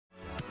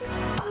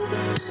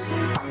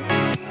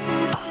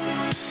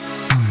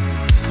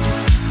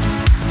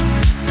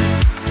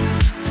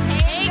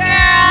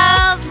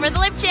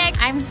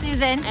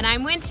Susan. And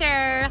I'm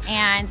Winter.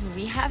 And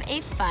we have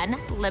a fun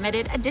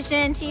limited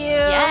edition to you.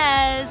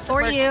 Yes.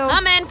 For you.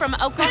 Coming from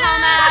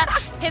Oklahoma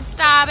pit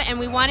stop, and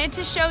we wanted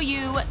to show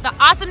you the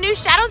awesome new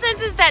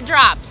ShadowSenses that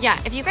dropped.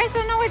 Yeah, if you guys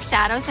don't know what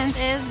ShadowSense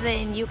is,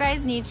 then you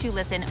guys need to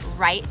listen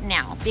right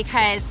now,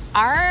 because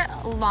our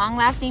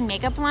long-lasting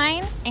makeup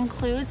line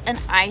includes an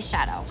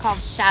eyeshadow called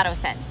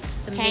ShadowSense.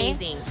 It's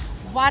amazing.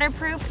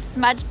 Waterproof,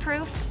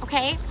 smudge-proof,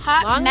 okay?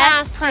 Hot Long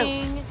mess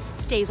lasting. proof.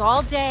 Stays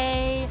all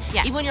day.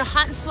 Yes. Even when you're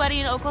hot and sweaty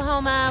in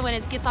Oklahoma, when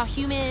it gets all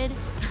humid.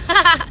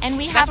 And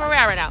we have, that's where we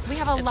are right now. We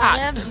have a it's lot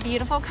hot. of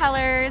beautiful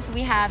colors.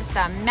 We have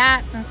some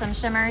mattes and some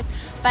shimmers.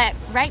 But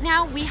right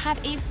now we have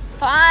a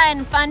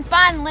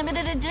fun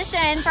limited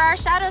edition for our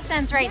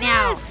ShadowSense right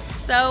now.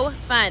 So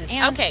fun.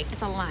 And okay.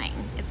 It's a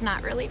line. It's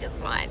not really just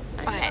one.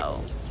 I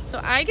know. So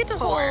I get to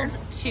hold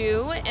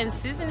 2, and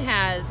Susan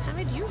has, how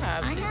many do you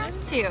have, Susan? I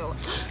have 2.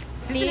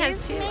 Susan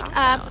has 2 make also.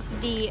 up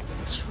the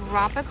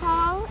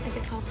tropical, is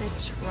it called the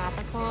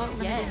tropical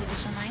limited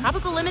edition line?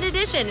 Tropical limited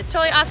edition. It's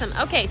totally awesome.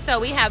 Okay,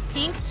 so we have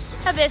pink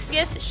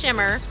hibiscus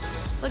shimmer.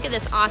 Look at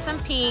this awesome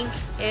pink.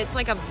 It's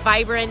like a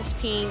vibrant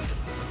pink.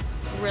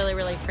 It's really,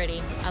 really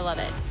pretty. I love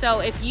it. So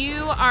if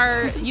you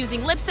are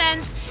using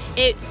lipsense,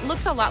 it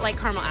looks a lot like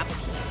caramel apple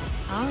tea.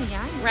 Oh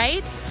yeah.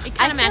 Right? It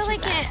kind of matches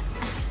like that.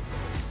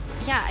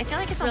 Yeah, I feel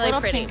like it's really a little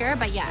pretty. pinker,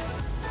 but yes.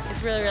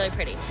 It's really, really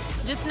pretty.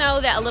 Just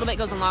know that a little bit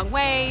goes a long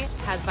way.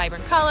 It has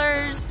vibrant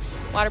colors,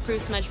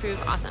 waterproof,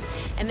 smudge-proof, awesome.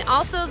 And then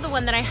also the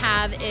one that I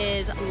have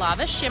is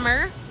Lava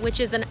Shimmer, which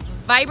is a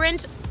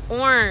vibrant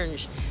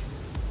orange.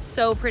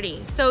 So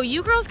pretty. So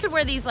you girls could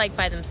wear these like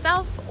by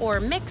themselves or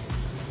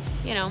mix,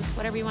 you know,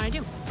 whatever you want to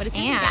do. What is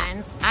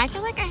And I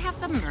feel like I have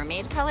the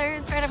mermaid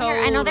colors right up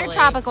here. I know they're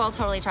tropical,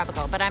 totally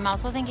tropical, but I'm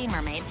also thinking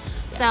mermaid.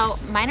 Yes.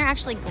 So mine are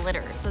actually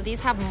glitters. So these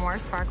have more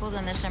sparkle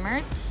than the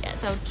shimmers. Yes.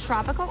 So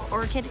tropical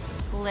orchid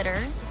glitter,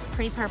 it's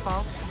pretty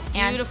purple,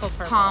 and beautiful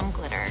purple. palm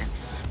glitter.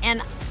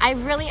 And I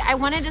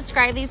want to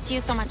describe these to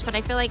you so much, but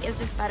I feel like it's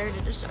just better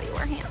to just show you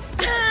our hands.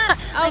 Oh,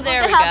 like,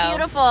 there look we at how go.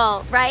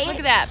 Beautiful, right? Look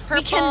at that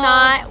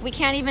purple. We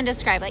can't even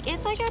describe. Like,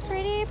 it's like a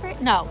pretty.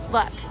 No,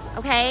 look,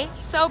 okay?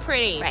 So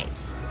pretty. Right.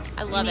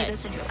 I love you need it.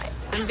 this in your life.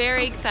 I'm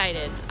very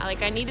excited.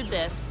 I needed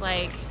this.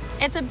 Like,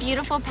 it's a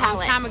beautiful a palette.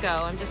 long time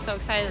ago. I'm just so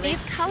excited.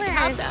 These colors.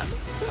 Have them.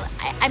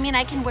 I mean,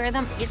 I can wear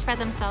them each by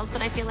themselves,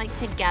 but I feel like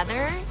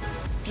together,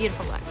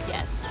 beautiful look.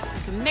 Yes.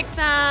 You can mix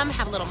them,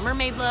 have a little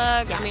mermaid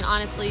look. Yes. I mean,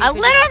 honestly. A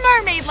little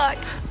mermaid look.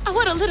 I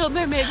want a little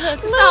mermaid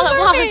look. That's Little all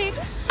I mermaid.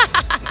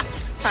 want.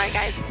 Sorry,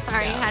 guys.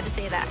 Sorry, No. I had to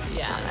say that.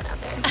 Yeah. Shout that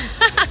out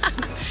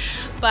there.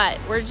 But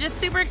we're just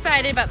super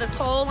excited about this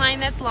whole line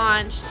that's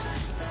launched.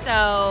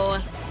 So,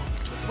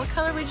 what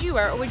color would you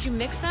wear? Or would you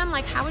mix them?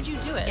 Like, how would you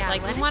do it? Yeah,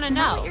 like, let we want to us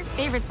know know. what your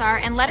favorites are,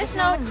 and let us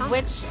know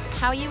know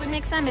how you would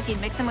mix them, if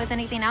you'd mix them with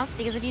anything else,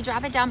 because if you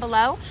drop it down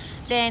below,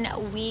 then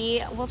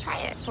we will try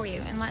it for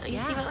you and let you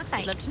see what it looks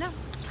like. I'd love to know.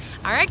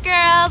 All right,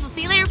 girls. We'll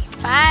see you later.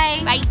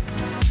 Bye.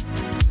 Bye.